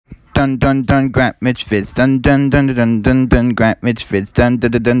dun dun dun Grant Mitchfitz dun dun dun dun dun dun Grant Mitchfitz dun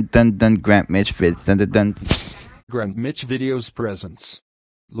dun dun dun dun Grant Mitchfitz dun dun dun. Grant Mitch Videos presents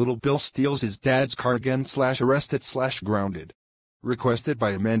Little Bill steals his dad's car again / arrested / grounded. Requested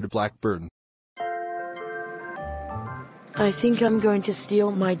by Amanda Blackburn. I think I'm going to steal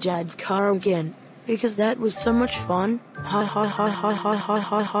my dad's car again, because that was so much fun. Ha ha ha ha ha ha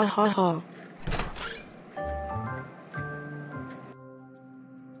ha ha ha ha.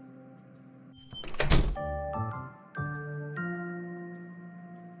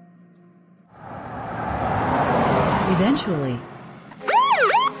 Eventually.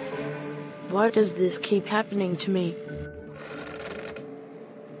 Why does this keep happening to me?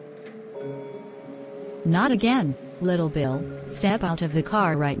 Not again, Little Bill. Step out of the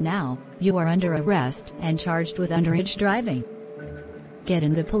car right now. You are under arrest and charged with underage driving. Get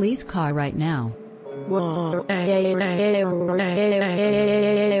in the police car right now.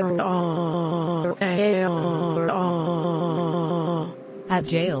 At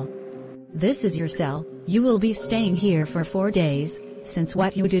jail. This is your cell. You will be staying here for 4 days. Since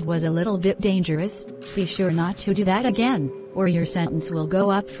what you did was a little bit dangerous, be sure not to do that again, or your sentence will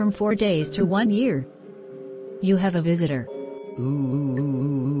go up from 4 days to 1 year. You have a visitor. Ooh.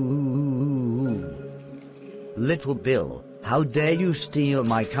 Little Bill, how dare you steal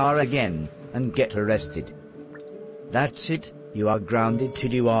my car again and get arrested? That's it, you are grounded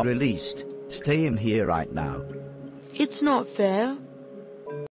till you are released. Stay in here right now. It's not fair.